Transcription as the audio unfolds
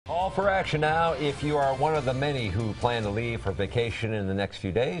Call for action now. If you are one of the many who plan to leave for vacation in the next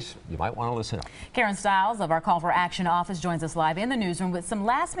few days, you might want to listen up. Karen Stiles of our Call for Action office joins us live in the newsroom with some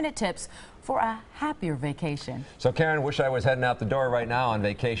last-minute tips for a happier vacation. So Karen, wish I was heading out the door right now on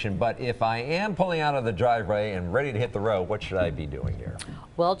vacation, but if I am pulling out of the driveway and ready to hit the road, what should I be doing here?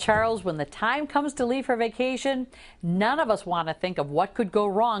 Well, Charles, when the time comes to leave for vacation, none of us want to think of what could go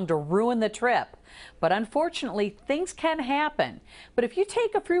wrong to ruin the trip. But unfortunately, things can happen. But if you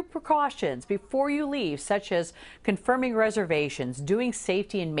take a few precautions before you leave, such as confirming reservations, doing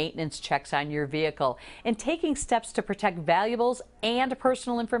safety and maintenance checks on your vehicle, and taking steps to protect valuables and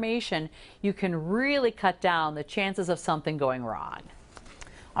personal information, you can really cut down the chances of something going wrong.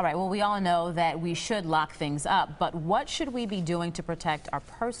 All right, well, we all know that we should lock things up, but what should we be doing to protect our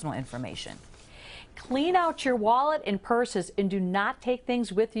personal information? Clean out your wallet and purses and do not take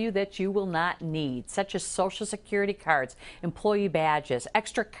things with you that you will not need, such as Social Security cards, employee badges,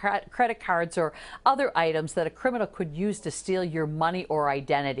 extra credit cards, or other items that a criminal could use to steal your money or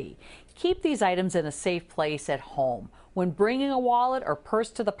identity. Keep these items in a safe place at home. When bringing a wallet or purse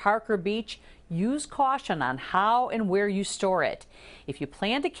to the park or beach, use caution on how and where you store it. If you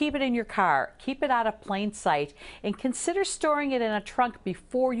plan to keep it in your car, keep it out of plain sight and consider storing it in a trunk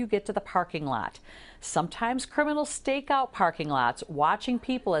before you get to the parking lot. Sometimes criminals stake out parking lots, watching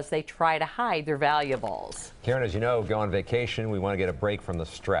people as they try to hide their valuables. Karen, as you know, go on vacation, we want to get a break from the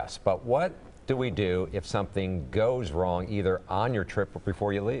stress. But what do we do if something goes wrong either on your trip or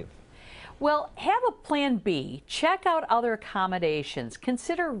before you leave? Well, have a plan B. Check out other accommodations.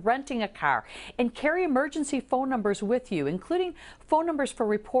 Consider renting a car and carry emergency phone numbers with you, including phone numbers for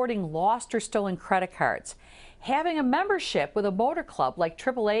reporting lost or stolen credit cards. Having a membership with a motor club like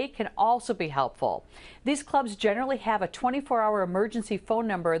AAA can also be helpful. These clubs generally have a 24-hour emergency phone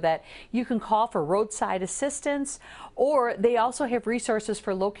number that you can call for roadside assistance, or they also have resources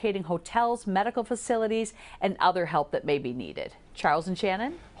for locating hotels, medical facilities, and other help that may be needed. Charles and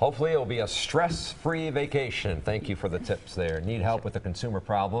Shannon? Hopefully it will be a stress-free vacation. Thank you for the tips there. Need help with a consumer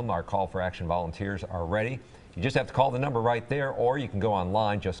problem? Our Call for Action volunteers are ready. You just have to call the number right there, or you can go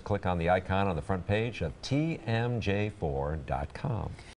online. Just click on the icon on the front page of TMJ4.com.